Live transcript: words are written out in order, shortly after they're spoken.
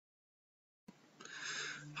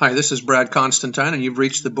Hi, this is Brad Constantine, and you've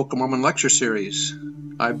reached the Book of Mormon lecture series.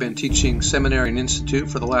 I've been teaching seminary and institute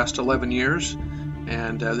for the last 11 years,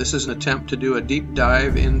 and this is an attempt to do a deep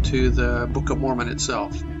dive into the Book of Mormon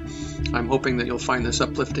itself. I'm hoping that you'll find this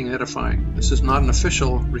uplifting and edifying. This is not an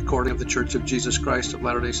official recording of the Church of Jesus Christ of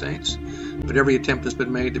Latter-day Saints, but every attempt has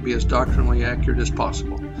been made to be as doctrinally accurate as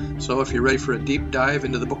possible. So if you're ready for a deep dive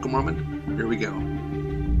into the Book of Mormon, here we go.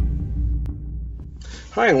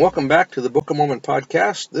 Hi, and welcome back to the Book of Mormon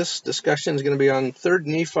podcast. This discussion is going to be on 3rd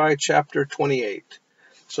Nephi chapter 28.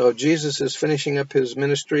 So Jesus is finishing up his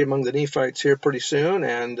ministry among the Nephites here pretty soon,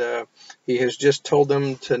 and he has just told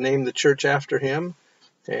them to name the church after him.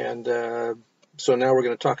 And so now we're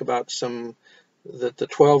going to talk about that the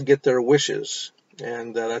 12 get their wishes,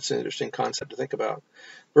 and that's an interesting concept to think about.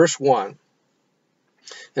 Verse 1.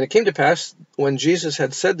 And it came to pass, when Jesus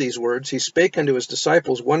had said these words, he spake unto his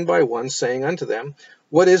disciples one by one, saying unto them,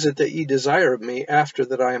 What is it that ye desire of me after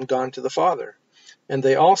that I am gone to the Father? And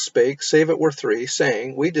they all spake, save it were 3,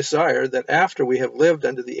 saying, We desire that after we have lived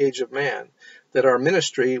unto the age of man, that our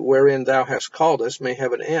ministry wherein thou hast called us may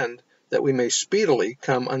have an end, that we may speedily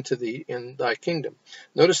come unto thee in thy kingdom.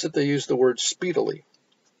 Notice that they use the word speedily.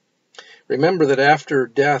 Remember that after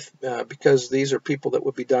death, because these are people that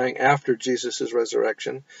would be dying after Jesus'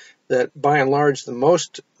 resurrection, that by and large,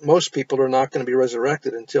 most people are not going to be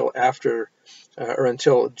resurrected until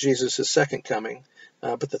until Jesus' second coming.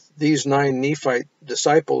 But these 9 Nephite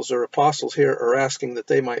disciples or apostles here are asking that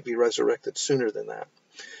they might be resurrected sooner than that.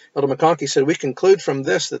 Elder McConkie said, We conclude from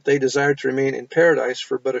this that they desired to remain in paradise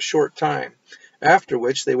for but a short time, after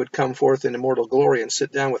which they would come forth in immortal glory and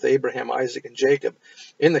sit down with Abraham, Isaac, and Jacob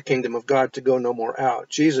in the kingdom of God to go no more out.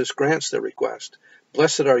 Jesus grants their request.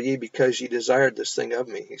 Blessed are ye because ye desired this thing of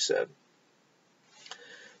me, he said.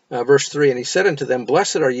 Verse 3, And he said unto them,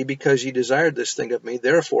 Blessed are ye because ye desired this thing of me.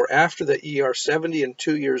 Therefore, after that ye are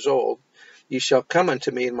 72 years old, ye shall come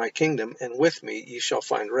unto me in my kingdom, and with me ye shall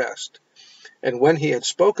find rest. And when he had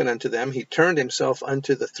spoken unto them, he turned himself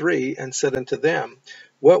unto the 3, and said unto them,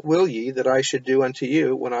 What will ye that I should do unto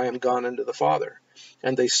you when I am gone unto the Father?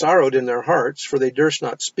 And they sorrowed in their hearts, for they durst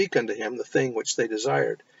not speak unto him the thing which they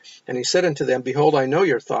desired. And he said unto them, Behold, I know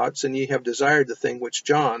your thoughts, and ye have desired the thing which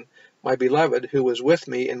John, my beloved, who was with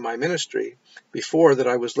me in my ministry, before that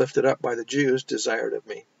I was lifted up by the Jews, desired of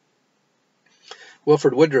me.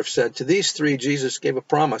 Wilford Woodruff said, To these 3 Jesus gave a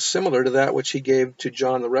promise similar to that which he gave to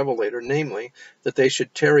John the Revelator, namely, that they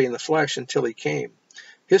should tarry in the flesh until he came.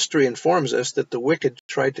 History informs us that the wicked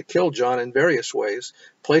tried to kill John in various ways,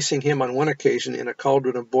 placing him on one occasion in a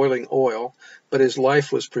cauldron of boiling oil, but his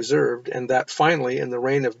life was preserved, and that finally, in the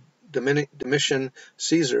reign of Domitian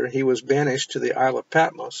Caesar, he was banished to the Isle of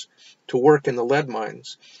Patmos to work in the lead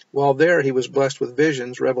mines. While there, he was blessed with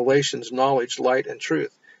visions, revelations, knowledge, light, and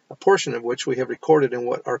truth, a portion of which we have recorded in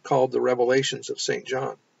what are called the Revelations of St.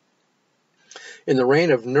 John. In the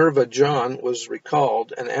reign of Nerva, John was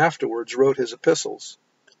recalled, and afterwards wrote his epistles.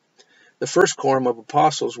 The first quorum of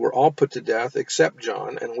apostles were all put to death except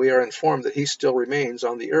John, and we are informed that he still remains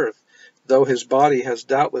on the earth, though his body has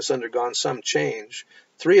doubtless undergone some change.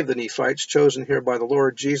 3 of the Nephites, chosen here by the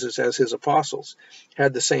Lord Jesus as his apostles,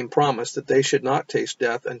 had the same promise that they should not taste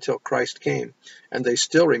death until Christ came, and they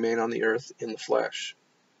still remain on the earth in the flesh.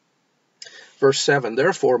 Verse 7,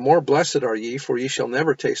 Therefore more blessed are ye, for ye shall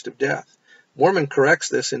never taste of death. Mormon corrects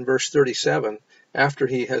this in verse 37, after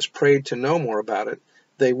he has prayed to know more about it.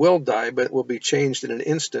 They will die, but will be changed in an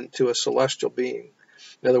instant to a celestial being.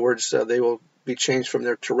 In other words, they will be changed from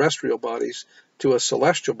their terrestrial bodies to a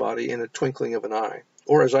celestial body in a twinkling of an eye.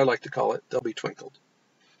 Or as I like to call it, they'll be twinkled.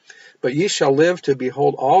 But ye shall live to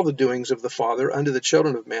behold all the doings of the Father unto the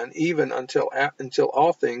children of men, even until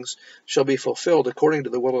all things shall be fulfilled according to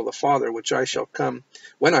the will of the Father, when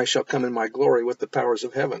I shall come in my glory with the powers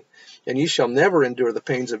of heaven. And ye shall never endure the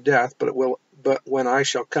pains of death, but when I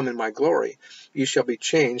shall come in my glory, ye shall be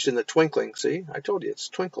changed in the twinkling. See, I told you, it's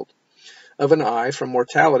twinkled. Of an eye, from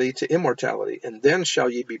mortality to immortality, and then shall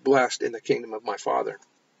ye be blessed in the kingdom of my Father.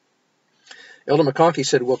 Elder McConkie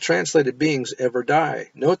said, Will translated beings ever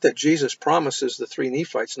die? Note that Jesus promises the 3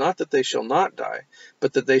 Nephites not that they shall not die,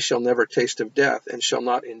 but that they shall never taste of death, and shall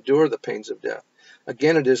not endure the pains of death.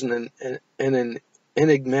 Again, it is an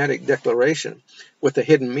enigmatic declaration with a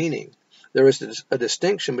hidden meaning. There is a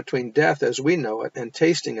distinction between death as we know it and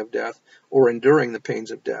tasting of death or enduring the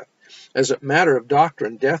pains of death. As a matter of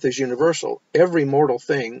doctrine, death is universal. Every mortal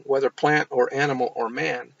thing, whether plant or animal or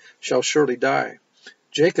man, shall surely die.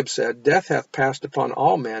 Jacob said, Death hath passed upon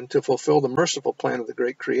all men to fulfill the merciful plan of the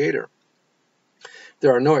great Creator.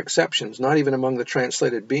 There are no exceptions, not even among the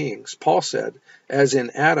translated beings. Paul said, "As in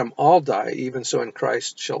Adam all die, even so in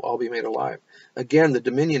Christ shall all be made alive." Again, the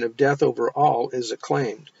dominion of death over all is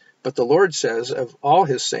acclaimed. But the Lord says of all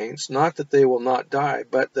his saints, not that they will not die,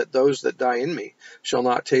 but that those that die in me shall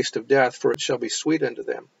not taste of death, for it shall be sweet unto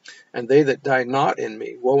them. And they that die not in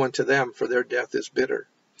me, woe unto them, for their death is bitter.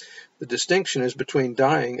 The distinction is between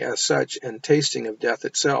dying as such and tasting of death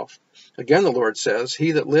itself. Again the Lord says,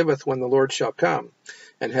 "He that liveth when the Lord shall come,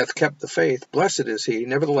 and hath kept the faith, blessed is he.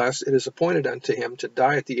 Nevertheless it is appointed unto him to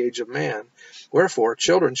die at the age of man. Wherefore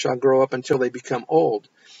children shall grow up until they become old.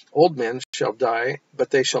 Old men shall die, but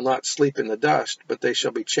they shall not sleep in the dust, but they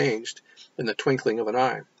shall be changed in the twinkling of an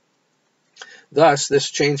eye." Thus, this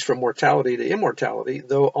change from mortality to immortality,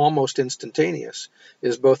 though almost instantaneous,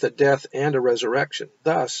 is both a death and a resurrection.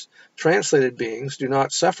 Thus, translated beings do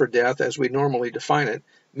not suffer death as we normally define it,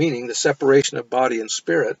 meaning the separation of body and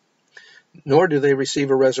spirit, nor do they receive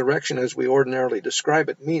a resurrection as we ordinarily describe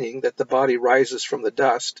it, meaning that the body rises from the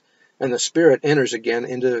dust and the spirit enters again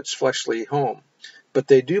into its fleshly home. But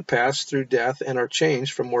they do pass through death and are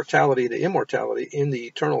changed from mortality to immortality in the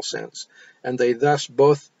eternal sense, and they thus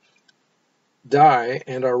both die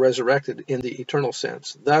and are resurrected in the eternal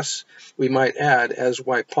sense. Thus, we might add, as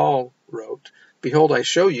why Paul wrote, "Behold, I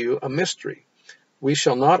show you a mystery. We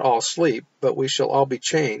shall not all sleep, but we shall all be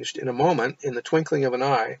changed in a moment, in the twinkling of an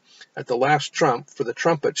eye, at the last trump, for the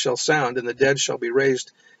trumpet shall sound, and the dead shall be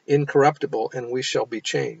raised incorruptible, and we shall be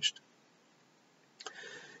changed."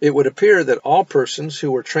 It would appear that all persons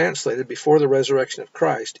who were translated before the resurrection of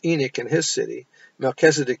Christ, Enoch and his city,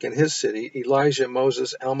 Melchizedek and his city, Elijah,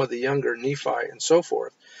 Moses, Alma the Younger, Nephi, and so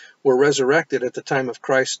forth, were resurrected at the time of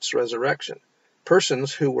Christ's resurrection.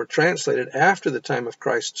 Persons who were translated after the time of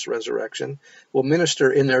Christ's resurrection will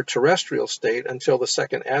minister in their terrestrial state until the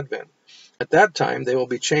second advent. At that time they will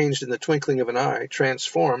be changed in the twinkling of an eye,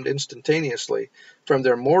 transformed instantaneously from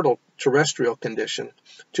their mortal terrestrial condition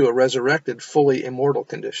to a resurrected, fully immortal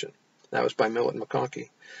condition. That was by Milton McConkie.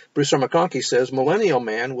 Bruce R. McConkie says, "Millennial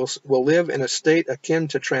man will live in a state akin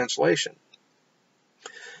to translation.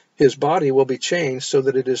 His body will be changed so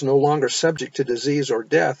that it is no longer subject to disease or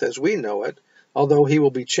death as we know it, although he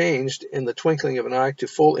will be changed in the twinkling of an eye to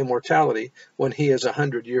full immortality when he is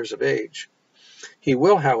 100 years of age. He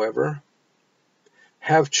will, however,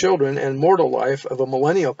 have children, and mortal life of a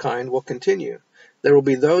millennial kind will continue. There will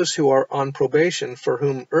be those who are on probation, for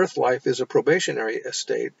whom earth life is a probationary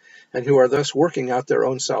estate, and who are thus working out their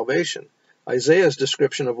own salvation. Isaiah's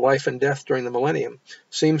description of life and death during the millennium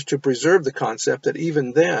seems to preserve the concept that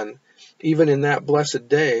even then, even in that blessed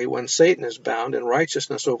day when Satan is bound and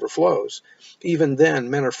righteousness overflows, even then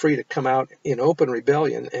men are free to come out in open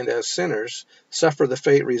rebellion and as sinners suffer the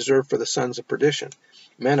fate reserved for the sons of perdition.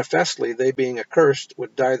 Manifestly, they being accursed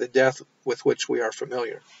would die the death with which we are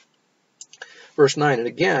familiar." Verse 9, "And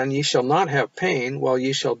again, ye shall not have pain while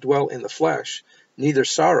ye shall dwell in the flesh, neither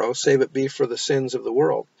sorrow, save it be for the sins of the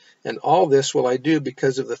world. And all this will I do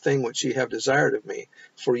because of the thing which ye have desired of me,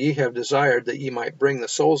 for ye have desired that ye might bring the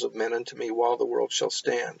souls of men unto me while the world shall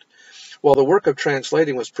stand." While the work of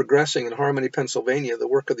translating was progressing in Harmony, Pennsylvania, the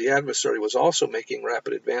work of the adversary was also making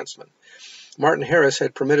rapid advancement. Martin Harris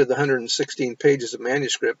had permitted the 116 pages of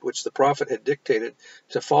manuscript which the prophet had dictated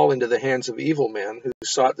to fall into the hands of evil men who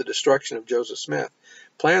sought the destruction of Joseph Smith.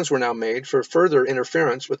 Plans were now made for further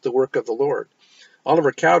interference with the work of the Lord.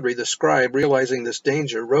 Oliver Cowdery, the scribe, realizing this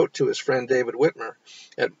danger, wrote to his friend David Whitmer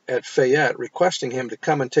at Fayette, requesting him to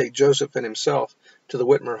come and take Joseph and himself to the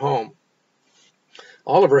Whitmer home.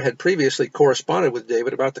 Oliver had previously corresponded with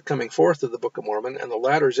David about the coming forth of the Book of Mormon, and the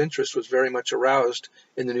latter's interest was very much aroused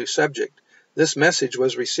in the new subject. This message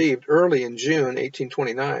was received early in June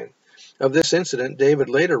 1829. Of this incident, David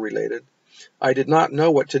later related, "I did not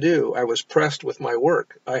know what to do. I was pressed with my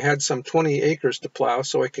work. I had some 20 acres to plow,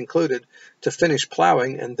 so I concluded to finish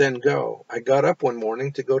plowing and then go. I got up one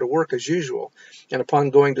morning to go to work as usual, and upon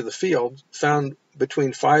going to the field, found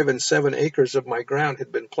between 5 and 7 acres of my ground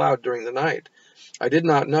had been plowed during the night. I did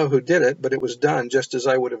not know who did it, but it was done just as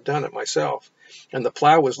I would have done it myself, and the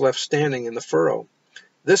plow was left standing in the furrow."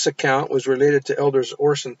 This account was related to Elders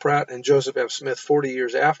Orson Pratt and Joseph F. Smith 40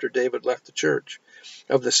 years after David left the church.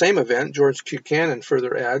 Of the same event, George Q. Cannon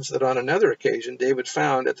further adds that on another occasion, David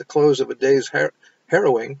found at the close of a day's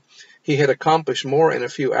harrowing, he had accomplished more in a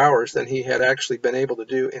few hours than he had actually been able to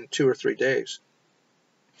do in 2 or 3 days.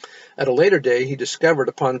 At a later day, he discovered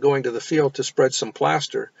upon going to the field to spread some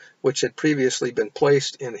plaster, which had previously been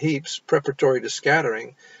placed in heaps preparatory to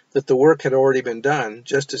scattering, that the work had already been done,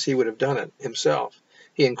 just as he would have done it himself.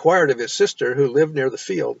 He inquired of his sister, who lived near the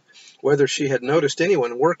field, whether she had noticed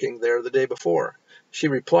anyone working there the day before. She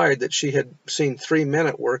replied that she had seen 3 men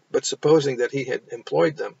at work, but supposing that he had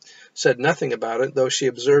employed them, said nothing about it, though she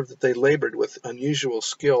observed that they labored with unusual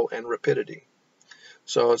skill and rapidity.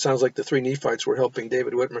 So it sounds like the 3 Nephites were helping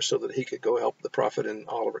David Whitmer so that he could go help the prophet in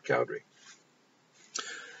Oliver Cowdery.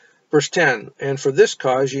 Verse 10, and for this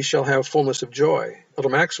cause ye shall have fullness of joy. Elder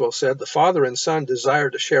Maxwell said, the Father and Son desire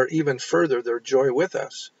to share even further their joy with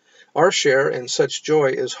us. Our share in such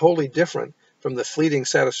joy is wholly different from the fleeting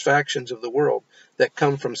satisfactions of the world that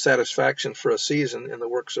come from satisfaction for a season in the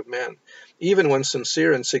works of men. Even when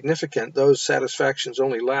sincere and significant, those satisfactions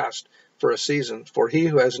only last for a season, for he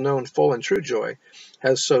who has known full and true joy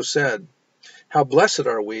has so said. How blessed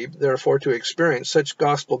are we, therefore, to experience such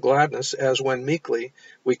gospel gladness as when meekly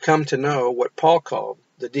we come to know what Paul called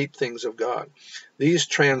the deep things of God. These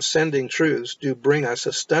transcending truths do bring us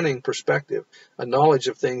a stunning perspective, a knowledge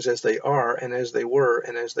of things as they are and as they were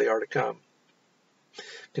and as they are to come.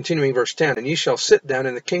 Continuing verse 10, and ye shall sit down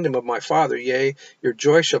in the kingdom of my Father, yea, your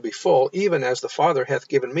joy shall be full, even as the Father hath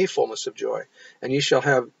given me fullness of joy. And ye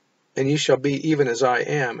shall be even as I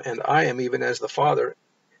am, and I am even as the Father,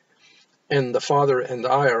 and the Father and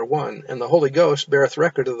I are one. And the Holy Ghost beareth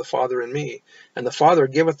record of the Father in me. And the Father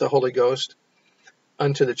giveth the Holy Ghost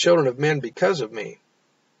unto the children of men because of me.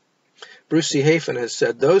 Bruce C. Hafen has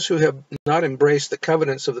said, those who have not embraced the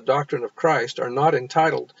covenants of the doctrine of Christ are not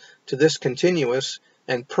entitled to this continuous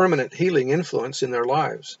and permanent healing influence in their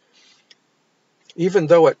lives. Even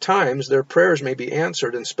though at times their prayers may be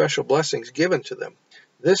answered and special blessings given to them.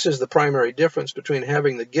 This is the primary difference between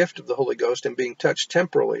having the gift of the Holy Ghost and being touched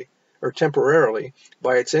temporarily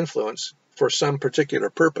by its influence for some particular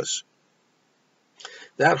purpose.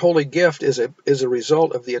 That holy gift is a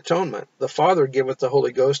result of the atonement. The Father giveth the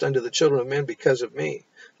Holy Ghost unto the children of men because of me,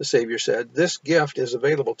 the Savior said. This gift is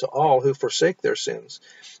available to all who forsake their sins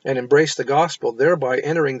and embrace the gospel, thereby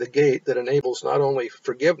entering the gate that enables not only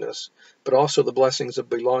forgiveness, but also the blessings of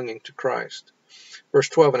belonging to Christ. Verse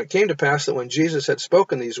 12, and it came to pass that when Jesus had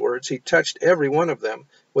spoken these words, he touched every one of them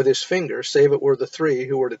with his finger, save it were the 3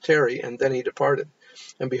 who were to tarry, and then he departed.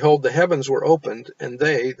 And behold, the heavens were opened, and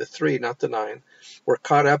they, the 3, not the 9, were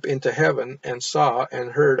caught up into heaven, and saw and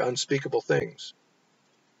heard unspeakable things.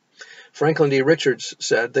 Franklin D. Richards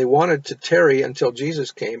said, they wanted to tarry until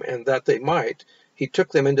Jesus came, and that they might, he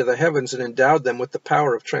took them into the heavens and endowed them with the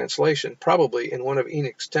power of translation, probably in one of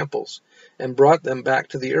Enoch's temples, and brought them back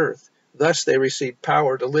to the earth. Thus they received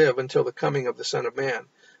power to live until the coming of the Son of Man.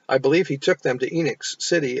 I believe he took them to Enoch's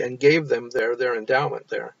city and gave them there their endowment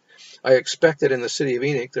there. I expect that in the city of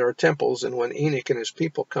Enoch there are temples, and when Enoch and his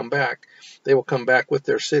people come back, they will come back with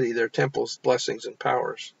their city, their temples, blessings, and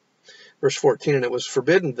powers. Verse 14, and it was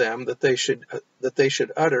forbidden them that they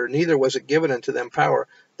should utter, neither was it given unto them power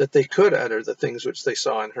that they could utter the things which they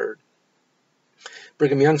saw and heard.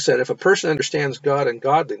 Brigham Young said, if a person understands God and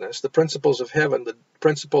godliness, the principles of heaven, the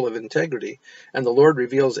principle of integrity, and the Lord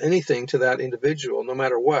reveals anything to that individual, no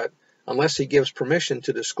matter what, unless he gives permission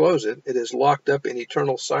to disclose it, it is locked up in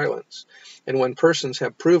eternal silence. And when persons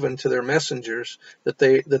have proven to their messengers that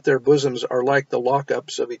their bosoms are like the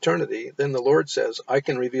lockups of eternity, then the Lord says, I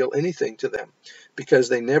can reveal anything to them, because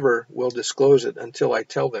they never will disclose it until I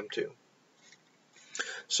tell them to.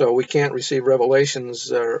 So we can't receive revelations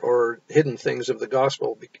or hidden things of the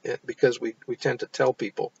gospel because we tend to tell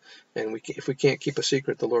people. And if we can't keep a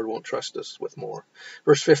secret, the Lord won't trust us with more.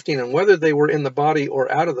 Verse 15, and whether they were in the body or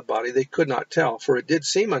out of the body, they could not tell. For it did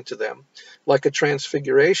seem unto them like a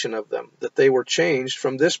transfiguration of them, that they were changed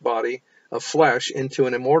from this body of flesh into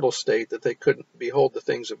an immortal state, that they could behold the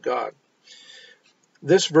things of God.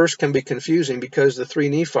 This verse can be confusing because the 3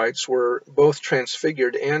 Nephites were both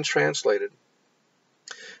transfigured and translated.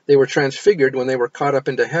 They were transfigured when they were caught up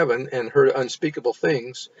into heaven and heard unspeakable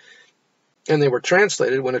things, and they were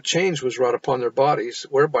translated when a change was wrought upon their bodies,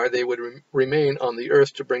 whereby they would remain on the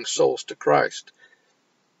earth to bring souls to Christ.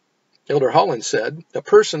 Elder Holland said, a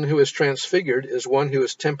person who is transfigured is one who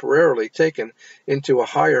is temporarily taken into a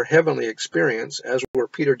higher heavenly experience, as were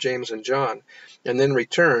Peter, James, and John, and then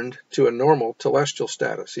returned to a normal telestial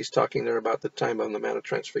status. He's talking there about the time on the Mount of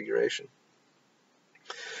Transfiguration.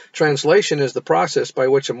 Translation is the process by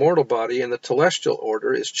which a mortal body in the telestial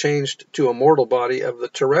order is changed to a mortal body of the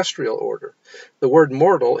terrestrial order. The word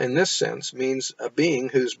mortal in this sense means a being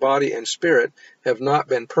whose body and spirit have not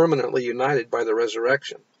been permanently united by the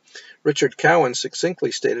resurrection. Richard Cowan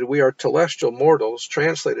succinctly stated, we are telestial mortals,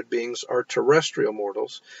 translated beings are terrestrial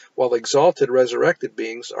mortals, while exalted resurrected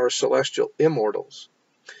beings are celestial immortals.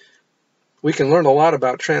 We can learn a lot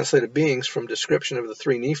about translated beings from description of the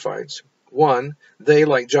 3 Nephites. 1, they,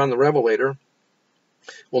 like John the Revelator,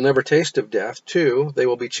 will never taste of death. 2, they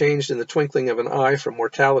will be changed in the twinkling of an eye from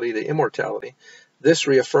mortality to immortality. This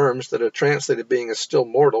reaffirms that a translated being is still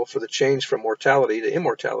mortal, for the change from mortality to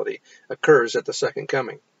immortality occurs at the second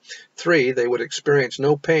coming. 3. They would experience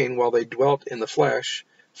no pain while they dwelt in the flesh.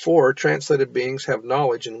 4. Translated beings have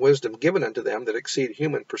knowledge and wisdom given unto them that exceed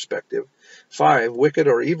human perspective. 5. Wicked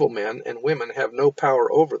or evil men and women have no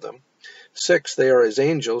power over them. 6. They are as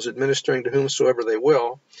angels, administering to whomsoever they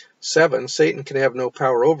will. 7. Satan can have no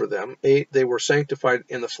power over them. 8. They were sanctified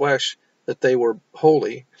in the flesh, that they were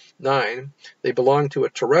holy. 9. They belong to a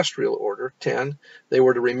terrestrial order. 10. They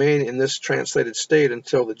were to remain in this translated state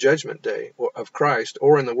until the judgment day of Christ,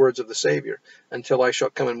 or in the words of the Savior, until I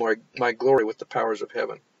shall come in my glory with the powers of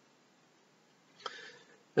heaven.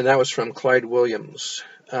 And that was from Clyde Williams.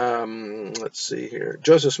 Let's see here.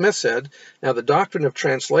 Joseph Smith said, now the doctrine of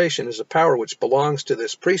translation is a power which belongs to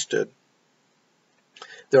this priesthood.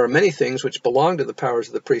 There are many things which belong to the powers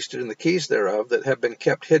of the priesthood and the keys thereof that have been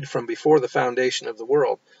kept hid from before the foundation of the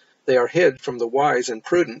world. They are hid from the wise and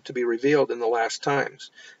prudent to be revealed in the last times.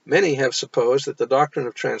 Many have supposed that the doctrine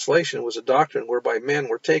of translation was a doctrine whereby men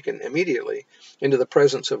were taken immediately into the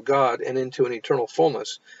presence of God and into an eternal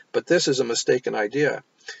fullness, but this is a mistaken idea.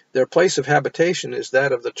 Their place of habitation is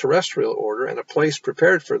that of the terrestrial order, and a place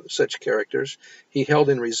prepared for such characters he held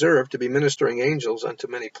in reserve to be ministering angels unto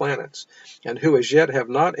many planets, and who as yet have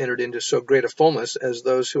not entered into so great a fullness as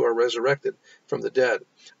those who are resurrected from the dead.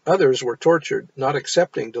 Others were tortured, not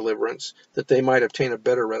accepting deliverance, that they might obtain a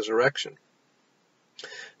better resurrection.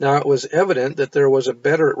 Now it was evident that there was a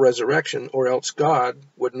better resurrection, or else God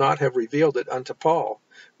would not have revealed it unto Paul.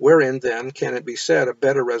 Wherein then can it be said a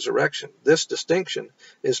better resurrection? This distinction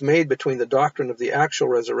is made between the doctrine of the actual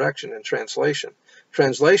resurrection and translation.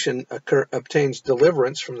 Translation obtains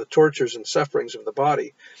deliverance from the tortures and sufferings of the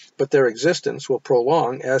body, but their existence will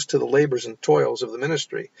prolong as to the labors and toils of the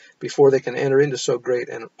ministry, before they can enter into so great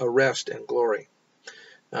a rest and glory.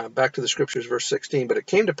 Back to the scriptures, verse 16. But it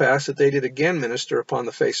came to pass that they did again minister upon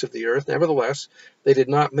the face of the earth. Nevertheless, they did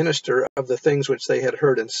not minister of the things which they had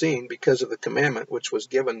heard and seen, because of the commandment which was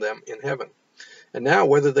given them in heaven. And now,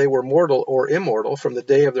 whether they were mortal or immortal from the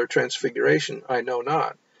day of their transfiguration, I know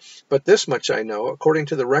not. But this much I know, according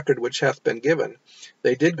to the record which hath been given,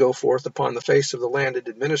 they did go forth upon the face of the land and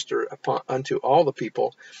did minister unto all the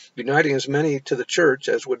people, uniting as many to the church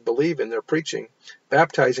as would believe in their preaching,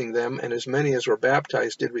 baptizing them, and as many as were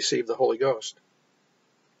baptized did receive the Holy Ghost.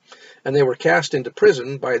 And they were cast into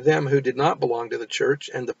prison by them who did not belong to the church,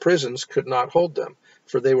 and the prisons could not hold them,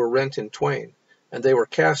 for they were rent in twain. And they were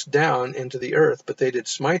cast down into the earth, but they did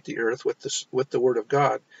smite the earth with the word of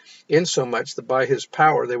God, insomuch that by his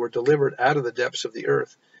power they were delivered out of the depths of the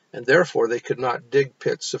earth, and therefore they could not dig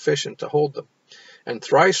pits sufficient to hold them. And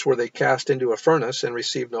thrice were they cast into a furnace, and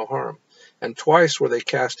received no harm. And twice were they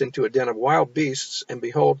cast into a den of wild beasts, and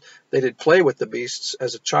behold, they did play with the beasts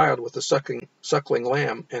as a child with a suckling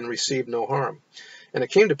lamb, and received no harm. And it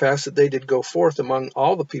came to pass that they did go forth among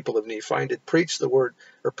all the people of Nephi, and did preach the word,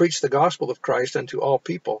 or preach the gospel of Christ unto all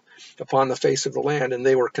people upon the face of the land. And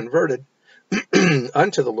they were converted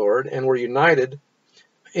unto the Lord, and were united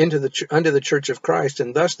unto the church of Christ.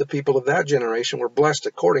 And thus the people of that generation were blessed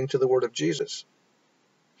according to the word of Jesus.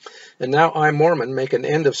 And now I, Mormon, make an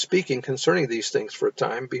end of speaking concerning these things for a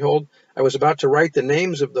time. Behold, I was about to write the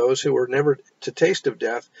names of those who were never to taste of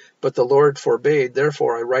death, but the Lord forbade.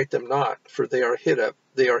 Therefore I write them not, for they are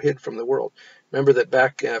hid from the world. Remember that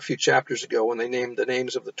back a few chapters ago, when they named the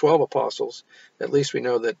names of the 12 apostles, at least we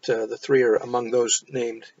know that the 3 are among those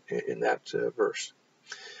named in that verse.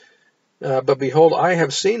 But behold, I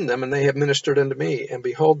have seen them, and they have ministered unto me. And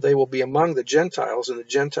behold, they will be among the Gentiles, and the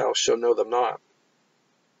Gentiles shall know them not.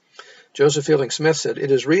 Joseph Fielding Smith said,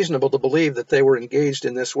 it is reasonable to believe that they were engaged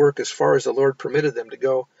in this work as far as the Lord permitted them to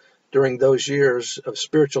go during those years of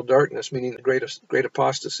spiritual darkness, meaning the great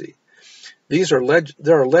apostasy.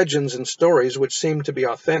 There are legends and stories which seem to be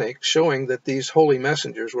authentic, showing that these holy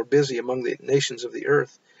messengers were busy among the nations of the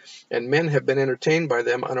earth, and men have been entertained by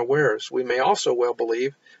them unawares. We may also well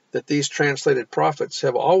believe that these translated prophets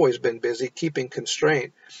have always been busy keeping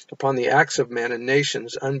constraint upon the acts of men and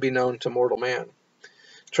nations unbeknown to mortal man.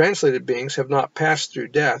 Translated beings have not passed through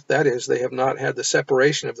death, that is, they have not had the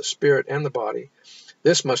separation of the spirit and the body.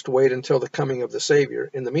 This must wait until the coming of the Savior.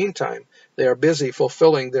 In the meantime, they are busy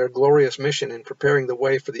fulfilling their glorious mission in preparing the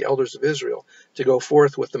way for the elders of Israel to go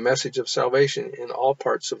forth with the message of salvation in all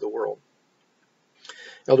parts of the world.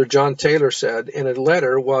 Elder John Taylor said, in a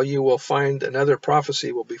letter, while you will find another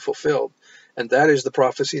prophecy will be fulfilled, and that is the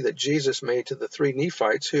prophecy that Jesus made to the 3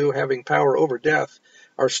 Nephites who, having power over death,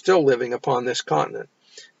 are still living upon this continent.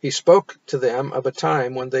 He spoke to them of a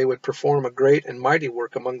time when they would perform a great and mighty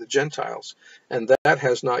work among the Gentiles, and that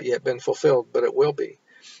has not yet been fulfilled, but it will be.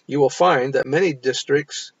 You will find that many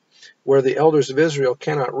districts where the elders of Israel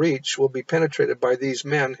cannot reach will be penetrated by these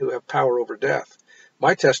men who have power over death.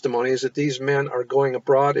 My testimony is that these men are going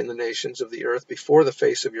abroad in the nations of the earth before the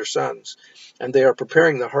face of your sons, and they are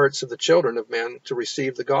preparing the hearts of the children of men to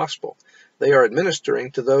receive the gospel. They are administering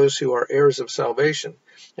to those who are heirs of salvation,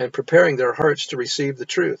 and preparing their hearts to receive the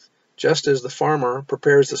truth, just as the farmer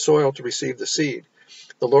prepares the soil to receive the seed.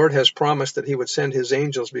 The Lord has promised that he would send his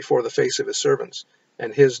angels before the face of his servants,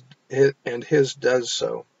 and his does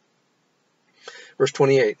so. Verse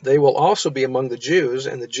 28, they will also be among the Jews,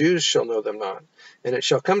 and the Jews shall know them not. And it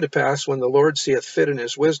shall come to pass, when the Lord seeth fit in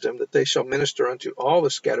his wisdom, that they shall minister unto all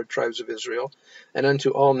the scattered tribes of Israel, and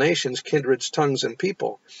unto all nations, kindreds, tongues, and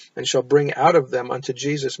people, and shall bring out of them unto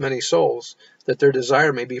Jesus many souls, that their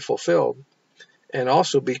desire may be fulfilled, and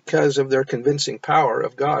also because of their convincing power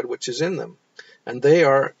of God which is in them. And they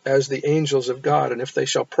are as the angels of God, and if they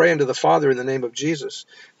shall pray unto the Father in the name of Jesus,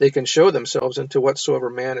 they can show themselves unto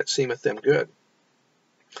whatsoever man it seemeth them good.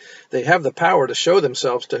 They have the power to show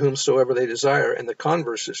themselves to whomsoever they desire, and the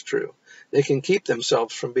converse is true. They can keep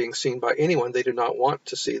themselves from being seen by anyone they do not want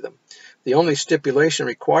to see them. The only stipulation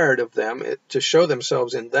required of them to show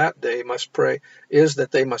themselves in that day is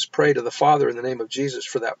that they must pray to the Father in the name of Jesus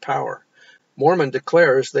for that power. Mormon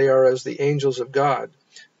declares they are as the angels of God.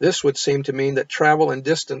 This would seem to mean that travel and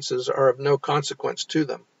distances are of no consequence to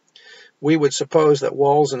them. We would suppose that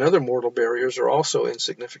walls and other mortal barriers are also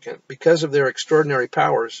insignificant because of their extraordinary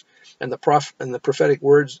powers and the prophetic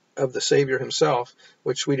words of the Savior himself,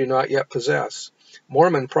 which we do not yet possess.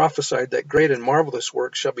 Mormon prophesied that great and marvelous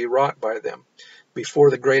works shall be wrought by them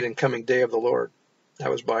before the great and coming day of the Lord.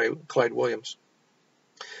 That was by Clyde Williams.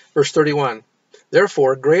 Verse 31.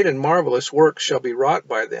 Therefore, great and marvelous works shall be wrought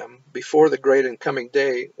by them before the great and coming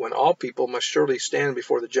day, when all people must surely stand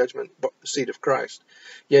before the judgment seat of Christ.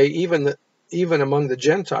 Yea, even among the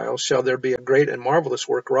Gentiles shall there be a great and marvelous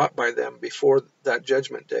work wrought by them before that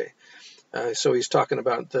judgment day. So he's talking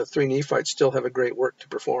about the three Nephites still have a great work to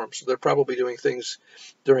perform. So they're probably doing things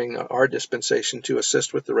during our dispensation to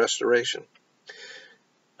assist with the restoration.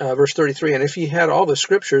 Verse 33, and if ye had all the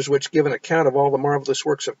scriptures which give an account of all the marvelous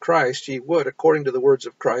works of Christ, ye would, according to the words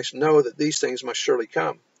of Christ, know that these things must surely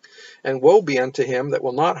come. And woe be unto him that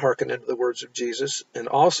will not hearken unto the words of Jesus, and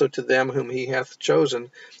also to them whom he hath chosen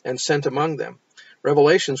and sent among them.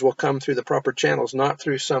 Revelations will come through the proper channels, not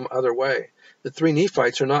through some other way. The three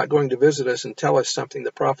Nephites are not going to visit us and tell us something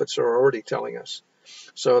the prophets are already telling us.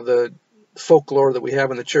 So the folklore that we have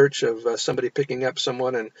in the church of somebody picking up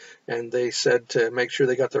someone and they said to make sure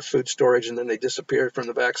they got their food storage and then they disappeared from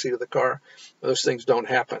the back seat of the car, those things don't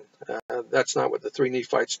happen. That's not what the three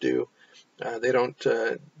Nephites do. They don't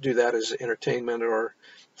do that as entertainment or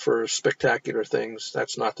for spectacular things.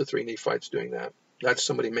 That's not the three Nephites doing that. That's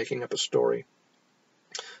somebody making up a story.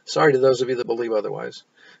 Sorry to those of you that believe otherwise.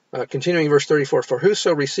 Continuing verse 34, for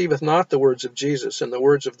whoso receiveth not the words of Jesus and the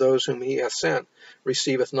words of those whom he hath sent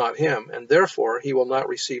receiveth not him, and therefore he will not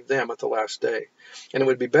receive them at the last day. And it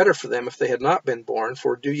would be better for them if they had not been born,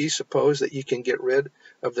 for do ye suppose that ye can get rid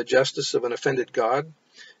of the justice of an offended God,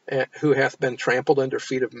 who hath been trampled under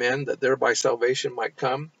feet of men, that thereby salvation might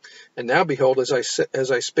come? And now behold, as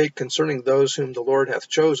I spake concerning those whom the Lord hath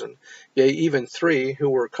chosen, yea, even three who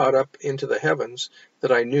were caught up into the heavens,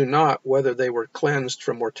 that I knew not whether they were cleansed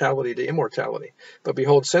from mortality to immortality. But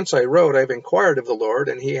behold, since I wrote, I have inquired of the Lord,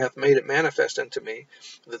 and he hath made it manifest unto me,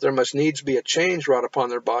 that there must needs be a change wrought upon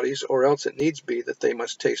their bodies, or else it needs be that they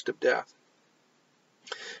must taste of death.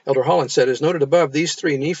 Elder Holland said, as noted above, these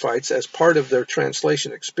three Nephites, as part of their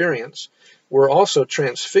translation experience, were also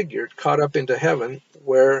transfigured, caught up into heaven,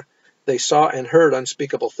 where they saw and heard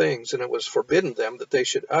unspeakable things, and it was forbidden them that they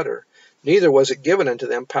should utter. Neither was it given unto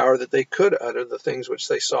them power that they could utter the things which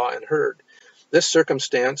they saw and heard. This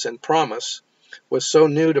circumstance and promise was so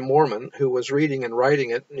new to Mormon, who was reading and writing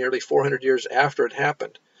it nearly 400 years after it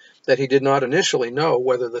happened, that he did not initially know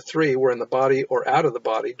whether the three were in the body or out of the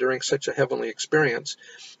body during such a heavenly experience,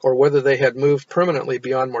 or whether they had moved permanently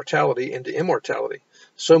beyond mortality into immortality.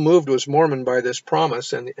 So moved was Mormon by this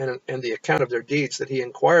promise and the account of their deeds that he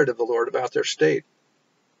inquired of the Lord about their state.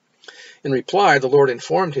 In reply, the Lord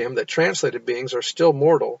informed him that translated beings are still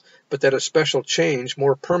mortal, but that a special change,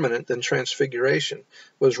 more permanent than transfiguration,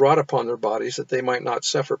 was wrought upon their bodies, that they might not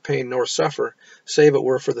suffer pain nor suffer, save it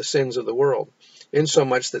were for the sins of the world,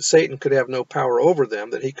 insomuch that Satan could have no power over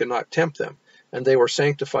them, that he could not tempt them, and they were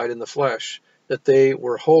sanctified in the flesh, that they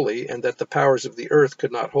were holy, and that the powers of the earth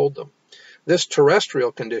could not hold them. This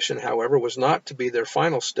terrestrial condition, however, was not to be their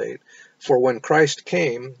final state, for when Christ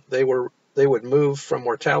came, they would move from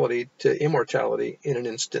mortality to immortality in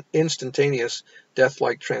an instantaneous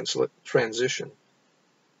death-like transition.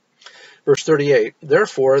 Verse 38,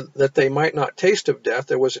 therefore, that they might not taste of death,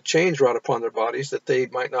 there was a change wrought upon their bodies, that they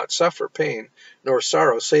might not suffer pain, nor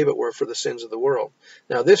sorrow, save it were for the sins of the world.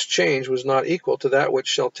 Now this change was not equal to that which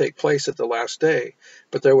shall take place at the last day,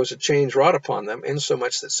 but there was a change wrought upon them,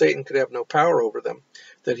 insomuch that Satan could have no power over them,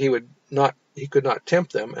 that he could not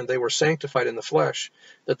tempt them, and they were sanctified in the flesh,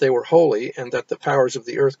 that they were holy, and that the powers of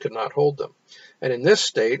the earth could not hold them. And in this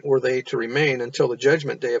state were they to remain until the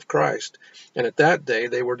judgment day of Christ. And at that day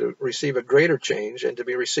they were to receive a greater change, and to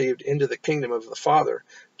be received into the kingdom of the Father,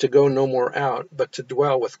 to go no more out, but to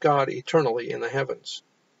dwell with God eternally in the heavens.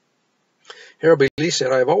 Harold B. Lee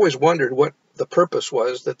said, I have always wondered what the purpose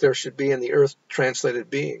was that there should be in the earth translated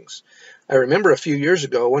beings. I remember a few years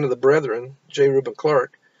ago, one of the brethren, J. Reuben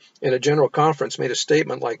Clark, in a general conference made a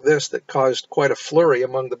statement like this that caused quite a flurry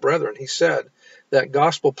among the brethren. He said, that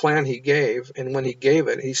gospel plan he gave, and when he gave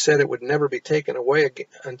it, he said it would never be taken away again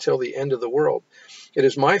until the end of the world. It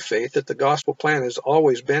is my faith that the gospel plan has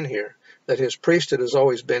always been here, that his priesthood has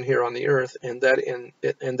always been here on the earth, and that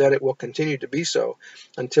it will continue to be so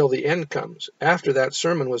until the end comes. After that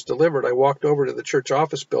sermon was delivered, I walked over to the church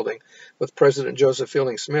office building with President Joseph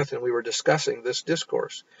Fielding Smith, and we were discussing this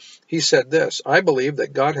discourse. He said this, I believe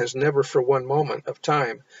that God has never for one moment of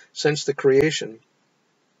time since the creation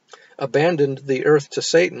abandoned the earth to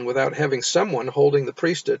Satan without having someone holding the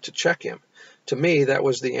priesthood to check him. To me, that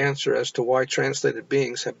was the answer as to why translated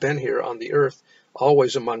beings have been here on the earth,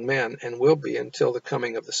 always among men, and will be until the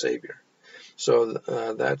coming of the Savior. So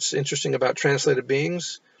that's interesting about translated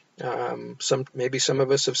beings. Maybe some of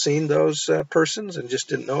us have seen those persons and just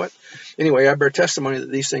didn't know it. Anyway, I bear testimony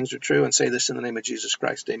that these things are true and say this in the name of Jesus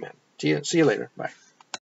Christ. Amen. See you later. Bye.